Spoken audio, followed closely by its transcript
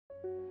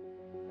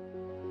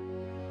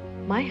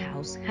My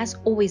house has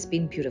always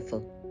been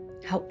beautiful.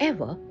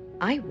 However,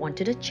 I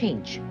wanted a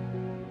change.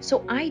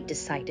 So I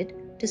decided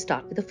to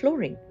start with the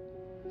flooring.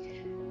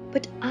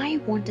 But I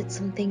wanted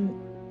something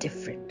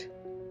different,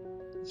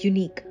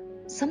 unique,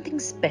 something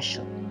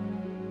special.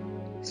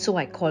 So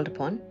I called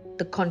upon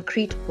the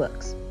Concrete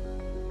Works.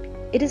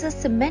 It is a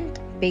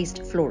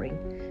cement-based flooring,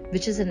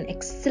 which is an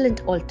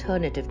excellent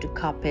alternative to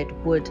carpet,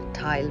 wood,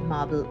 tile,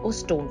 marble, or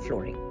stone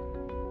flooring.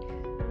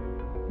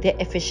 Their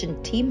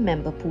efficient team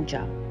member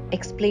Pooja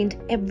explained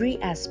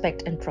every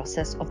aspect and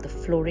process of the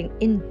flooring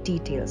in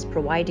details,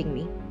 providing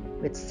me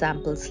with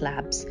sample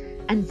slabs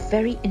and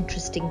very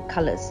interesting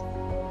colors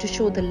to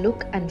show the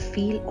look and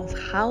feel of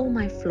how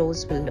my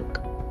floors will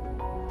look.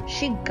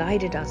 She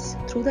guided us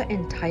through the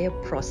entire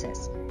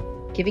process,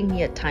 giving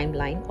me a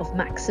timeline of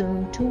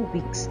maximum 2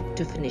 weeks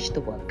to finish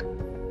the work.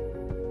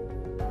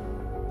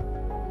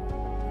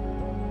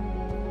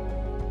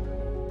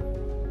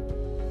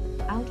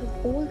 Out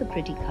of all the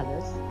pretty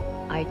colors,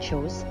 I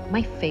chose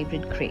my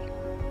favorite gray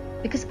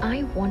because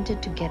I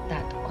wanted to get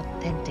that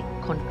authentic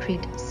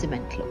concrete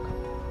cement look.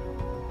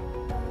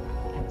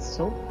 And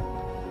so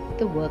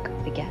the work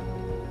began.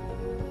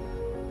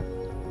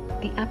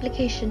 The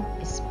application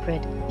is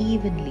spread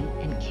evenly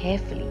and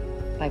carefully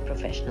by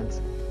professionals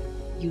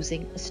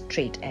using a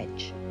straight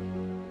edge.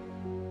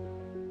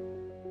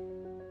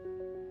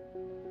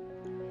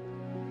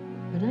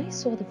 When I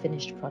saw the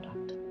finished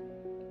product,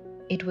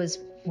 it was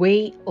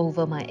way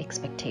over my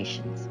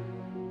expectations.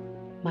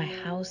 My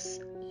house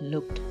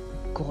looked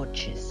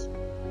gorgeous.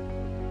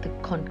 The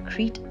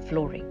concrete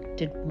flooring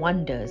did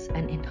wonders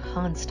and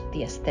enhanced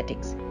the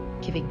aesthetics,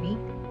 giving me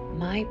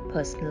my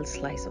personal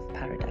slice of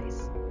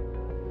paradise.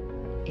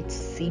 It's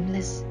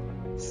seamless,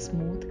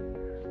 smooth,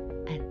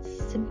 and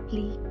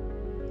simply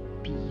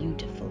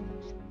beautiful.